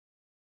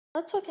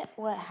Let's look at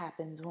what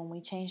happens when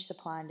we change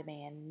supply and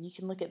demand, and you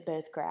can look at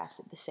both graphs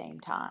at the same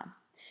time.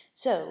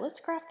 So let's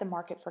graph the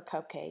market for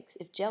cupcakes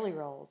if jelly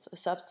rolls, a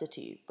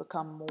substitute,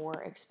 become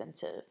more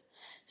expensive.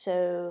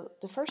 So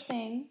the first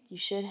thing, you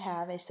should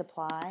have a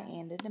supply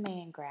and a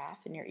demand graph,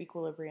 and your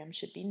equilibrium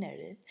should be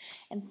noted.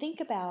 And think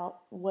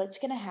about what's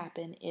going to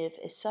happen if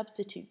a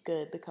substitute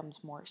good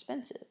becomes more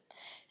expensive.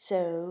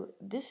 So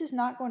this is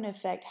not going to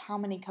affect how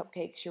many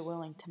cupcakes you're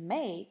willing to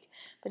make,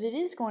 but it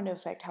is going to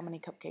affect how many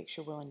cupcakes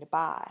you're willing to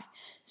buy.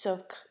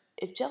 So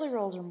if jelly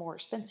rolls are more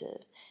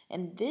expensive,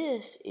 and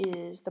this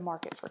is the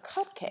market for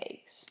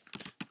cupcakes,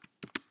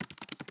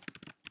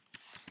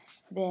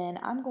 then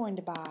I'm going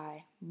to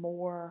buy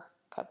more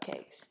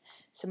cupcakes.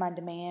 So my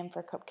demand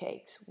for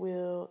cupcakes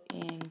will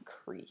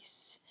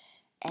increase,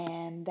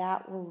 and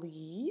that will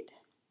lead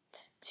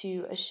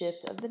to a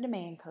shift of the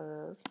demand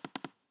curve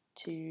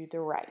to the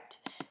right.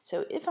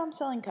 So if I'm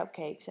selling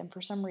cupcakes and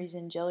for some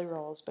reason jelly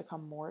rolls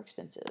become more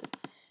expensive,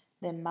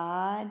 then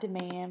my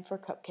demand for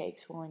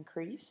cupcakes will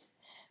increase,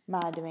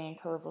 my demand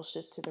curve will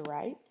shift to the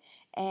right,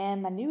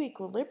 and my new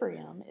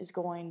equilibrium is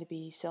going to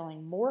be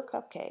selling more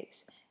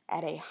cupcakes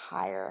at a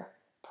higher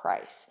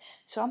price.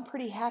 So I'm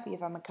pretty happy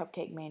if I'm a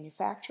cupcake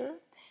manufacturer,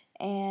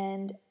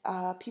 and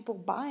people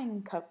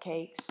buying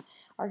cupcakes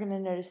are going to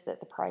notice that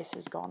the price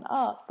has gone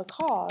up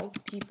because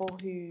people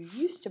who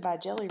used to buy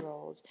jelly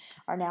rolls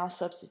are now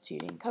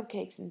substituting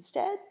cupcakes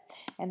instead,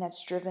 and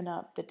that's driven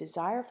up the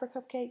desire for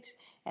cupcakes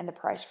and the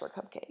price for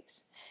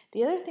cupcakes.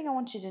 The other thing I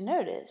want you to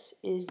notice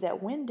is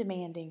that when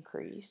demand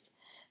increased,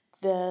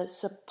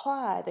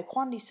 the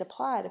quantity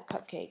supplied of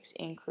cupcakes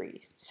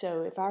increased.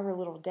 So if I were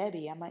Little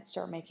Debbie, I might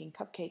start making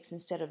cupcakes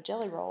instead of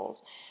jelly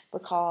rolls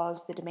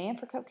because the demand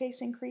for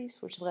cupcakes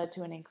increased, which led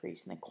to an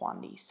increase in the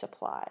quantity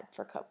supplied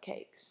for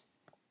cupcakes.